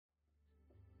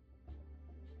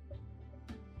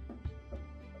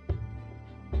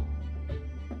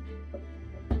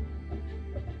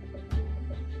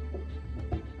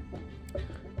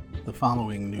The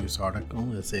following news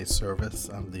article is a service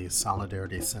of the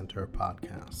Solidarity Center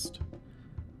podcast.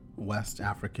 West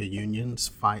Africa unions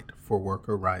fight for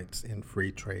worker rights in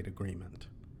free trade agreement.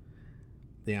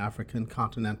 The African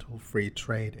Continental Free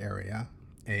Trade Area,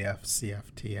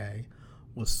 AFCFTA,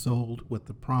 was sold with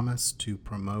the promise to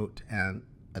promote and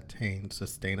attain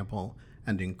sustainable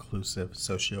and inclusive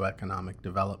socioeconomic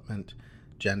development,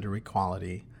 gender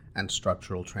equality, and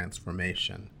structural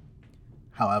transformation.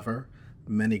 However,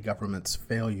 many governments'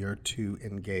 failure to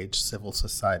engage civil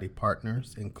society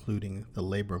partners, including the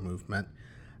labor movement,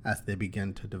 as they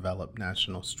begin to develop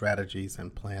national strategies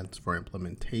and plans for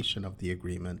implementation of the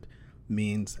agreement,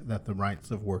 means that the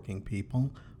rights of working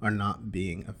people are not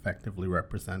being effectively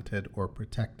represented or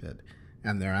protected,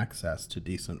 and their access to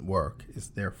decent work is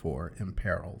therefore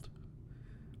imperiled.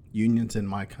 Unions in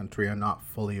my country are not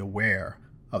fully aware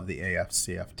of the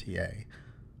AFCFTA,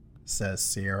 says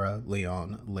Sierra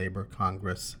Leone Labor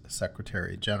Congress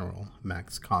Secretary General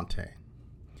Max Conte.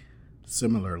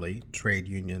 Similarly, trade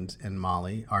unions in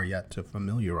Mali are yet to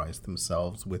familiarize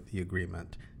themselves with the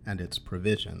agreement and its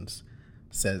provisions,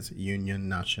 says Union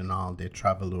Nationale des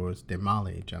Travailleurs de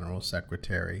Mali General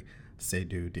Secretary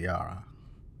Seydou Diarra.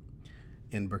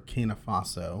 In Burkina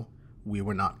Faso, we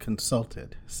were not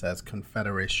consulted, says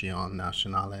Confédération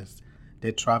Nationale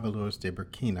des Travailleurs de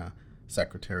Burkina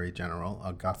Secretary General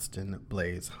Augustin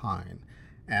Blaise Hein,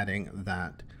 adding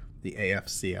that the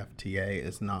AFCFTA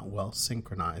is not well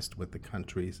synchronized with the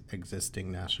country's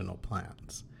existing national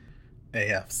plans.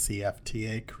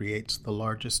 AFCFTA creates the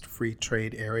largest free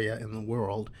trade area in the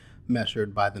world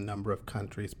measured by the number of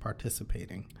countries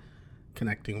participating,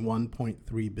 connecting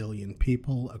 1.3 billion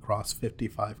people across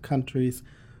 55 countries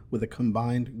with a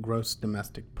combined gross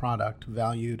domestic product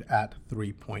valued at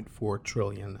 $3.4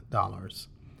 trillion.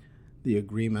 The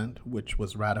agreement, which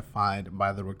was ratified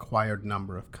by the required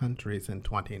number of countries in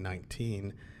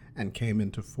 2019 and came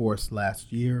into force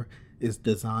last year, is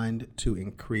designed to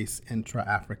increase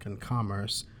intra-African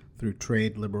commerce through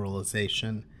trade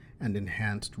liberalization and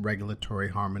enhanced regulatory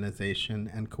harmonization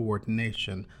and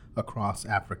coordination across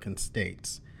African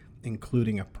states,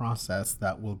 including a process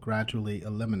that will gradually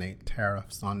eliminate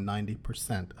tariffs on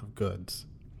 90% of goods.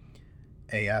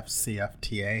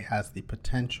 AFCFTA has the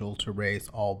potential to raise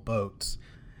all boats,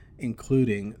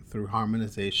 including through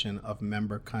harmonization of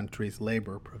member countries'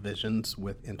 labor provisions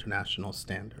with international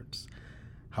standards.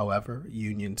 However,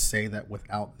 unions say that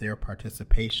without their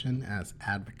participation as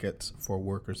advocates for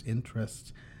workers'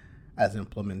 interests, as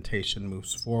implementation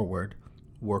moves forward,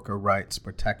 worker rights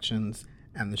protections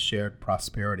and the shared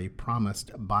prosperity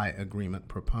promised by agreement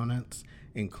proponents,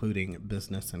 including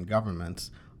business and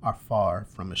governments, are far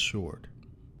from assured.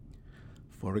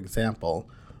 For example,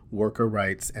 worker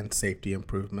rights and safety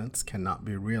improvements cannot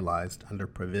be realized under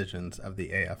provisions of the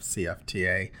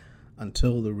AFCFTA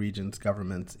until the region's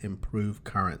governments improve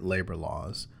current labor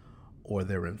laws or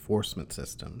their enforcement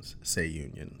systems, say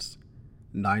unions.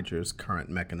 Niger's current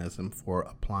mechanism for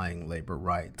applying labor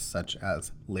rights, such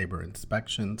as labor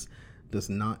inspections, does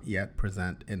not yet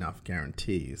present enough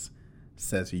guarantees,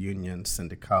 says Union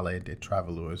Syndicale des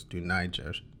Travailleurs du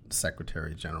Niger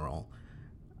Secretary General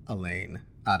Alain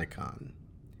Adekan.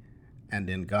 And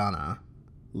in Ghana,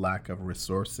 lack of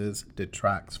resources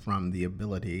detracts from the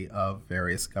ability of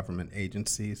various government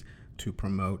agencies to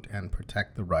promote and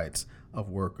protect the rights of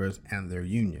workers and their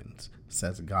unions,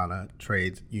 says Ghana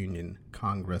Trades Union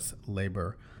Congress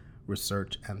Labor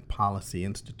Research and Policy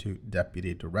Institute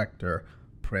Deputy Director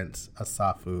Prince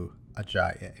Asafu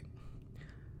Ajayi.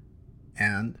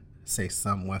 And, say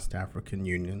some West African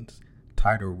unions,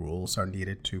 tighter rules are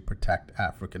needed to protect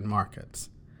African markets.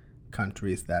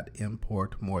 Countries that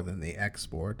import more than they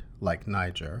export, like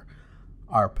Niger,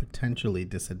 are potentially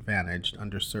disadvantaged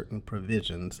under certain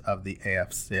provisions of the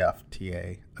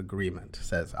AFCFTA agreement,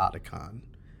 says Adekan.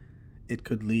 It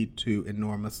could lead to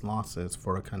enormous losses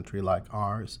for a country like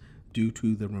ours due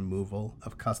to the removal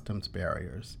of customs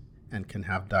barriers and can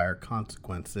have dire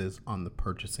consequences on the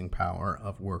purchasing power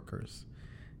of workers,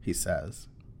 he says.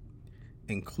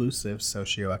 Inclusive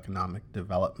socioeconomic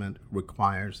development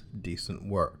requires decent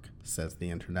work, says the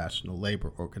International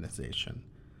Labor Organization.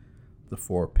 The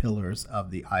 4 pillars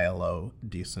of the ILO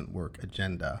Decent Work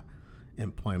Agenda,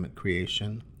 employment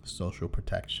creation, social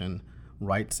protection,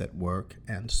 rights at work,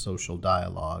 and social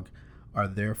dialogue, are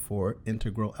therefore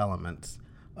integral elements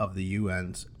of the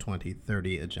UN's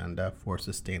 2030 Agenda for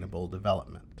Sustainable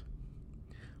Development.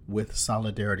 With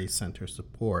Solidarity Center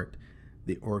support,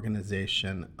 the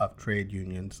Organization of Trade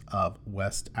Unions of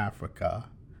West Africa,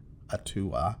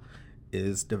 ATUA,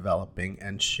 is developing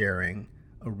and sharing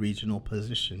a regional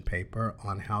position paper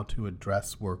on how to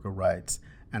address worker rights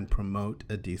and promote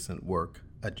a decent work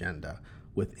agenda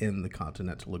within the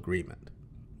Continental Agreement,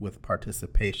 with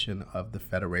participation of the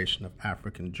Federation of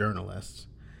African Journalists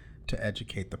to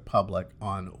educate the public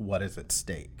on what is at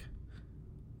stake.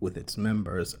 With its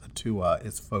members, ATUA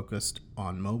is focused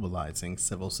on mobilizing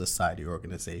civil society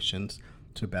organizations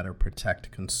to better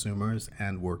protect consumers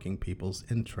and working people's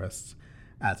interests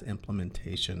as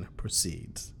implementation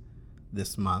proceeds.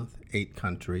 This month, 8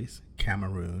 countries,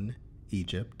 Cameroon,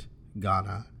 Egypt,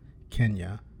 Ghana,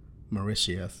 Kenya,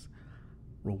 Mauritius,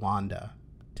 Rwanda,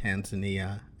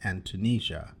 Tanzania, and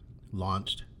Tunisia,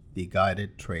 launched the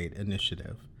Guided Trade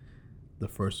Initiative. The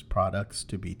first products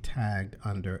to be tagged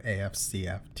under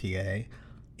AFCFTA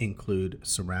include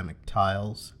ceramic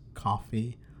tiles,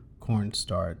 coffee,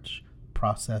 cornstarch,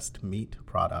 processed meat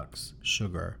products,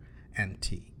 sugar, and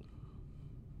tea.